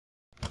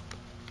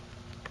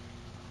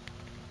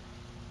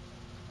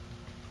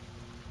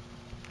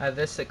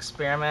this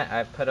experiment,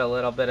 I put a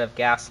little bit of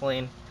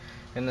gasoline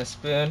in the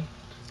spoon,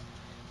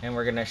 and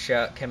we're going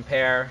to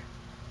compare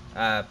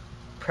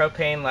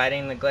propane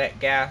lighting the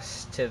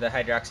gas to the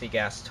hydroxy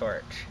gas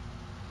torch.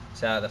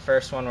 So the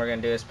first one we're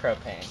going to do is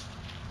propane.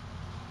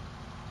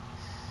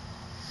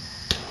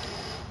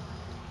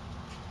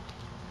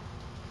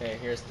 Okay,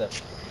 here's the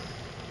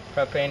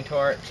propane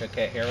torch.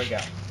 Okay, here we go.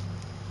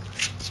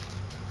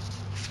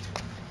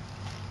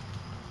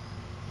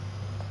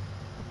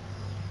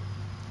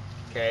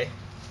 Okay,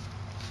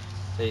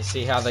 so you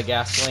see how the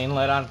gasoline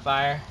lit on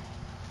fire?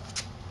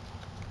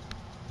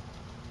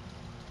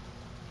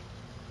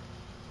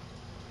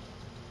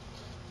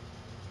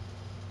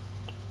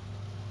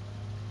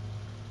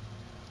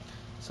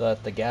 So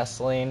let the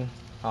gasoline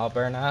all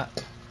burn up.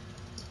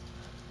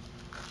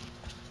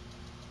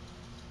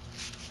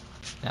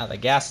 Now the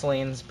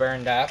gasoline's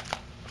burned up.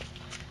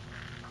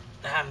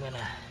 Now I'm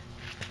gonna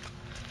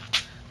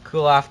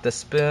cool off the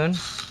spoon.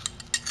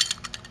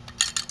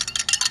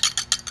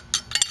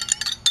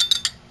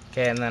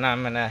 Okay, and then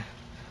I'm gonna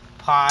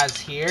pause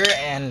here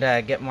and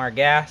get more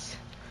gas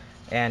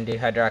and do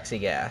hydroxy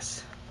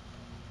gas.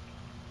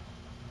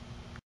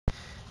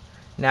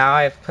 Now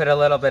I've put a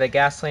little bit of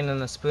gasoline in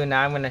the spoon.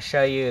 Now I'm going to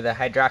show you the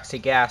hydroxy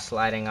gas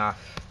lighting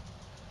off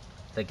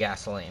the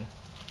gasoline.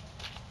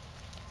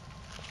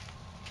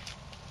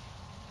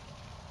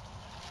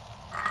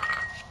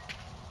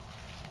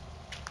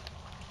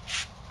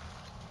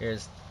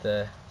 Here's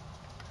the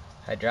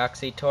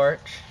hydroxy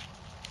torch.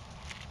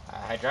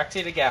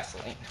 Hydroxy to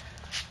gasoline.